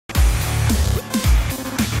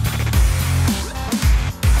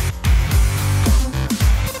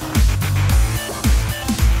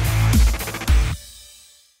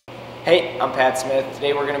Hey, I'm Pat Smith.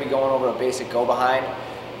 Today we're going to be going over a basic go behind.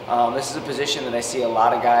 This is a position that I see a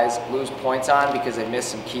lot of guys lose points on because they miss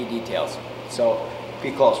some key details. So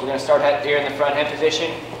be close. We're going to start here in the front head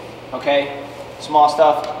position. Okay, small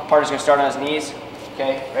stuff. Partner's going to start on his knees.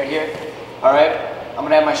 Okay, right here. All right, I'm going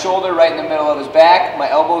to have my shoulder right in the middle of his back. My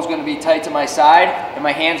elbow is going to be tight to my side, and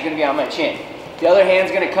my hand's going to be on my chin. The other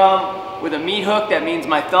hand's going to come with a meat hook. That means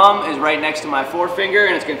my thumb is right next to my forefinger,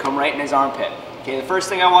 and it's going to come right in his armpit. Okay, the first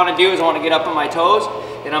thing I want to do is I want to get up on my toes,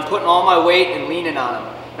 and I'm putting all my weight and leaning on him.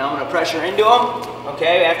 Now I'm going to pressure into him.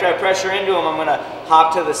 Okay, after I pressure into him, I'm going to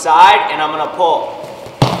hop to the side, and I'm going to pull.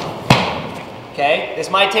 Okay, this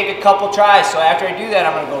might take a couple tries, so after I do that,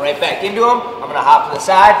 I'm going to go right back into him. I'm going to hop to the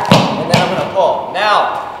side, and then I'm going to pull.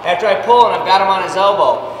 Now, after I pull and I've got him on his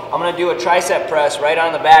elbow, I'm going to do a tricep press right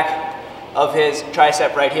on the back of his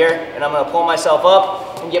tricep right here, and I'm going to pull myself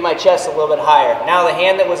up and get my chest a little bit higher. Now the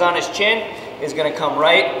hand that was on his chin is going to come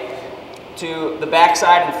right to the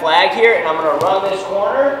backside and flag here, and I'm going to run this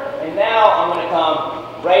corner, and now I'm going to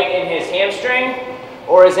come right in his hamstring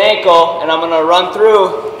or his ankle, and I'm going to run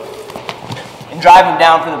through and drive him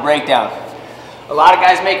down for the breakdown. A lot of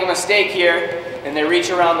guys make a mistake here, and they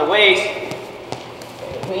reach around the waist,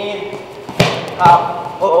 clean,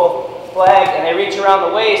 hop, pull, flag, and they reach around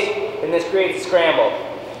the waist, and this creates a scramble.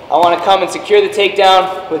 I want to come and secure the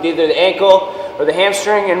takedown with either the ankle or the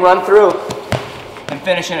hamstring and run through and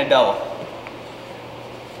finish in a double.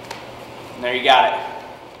 And there you got it.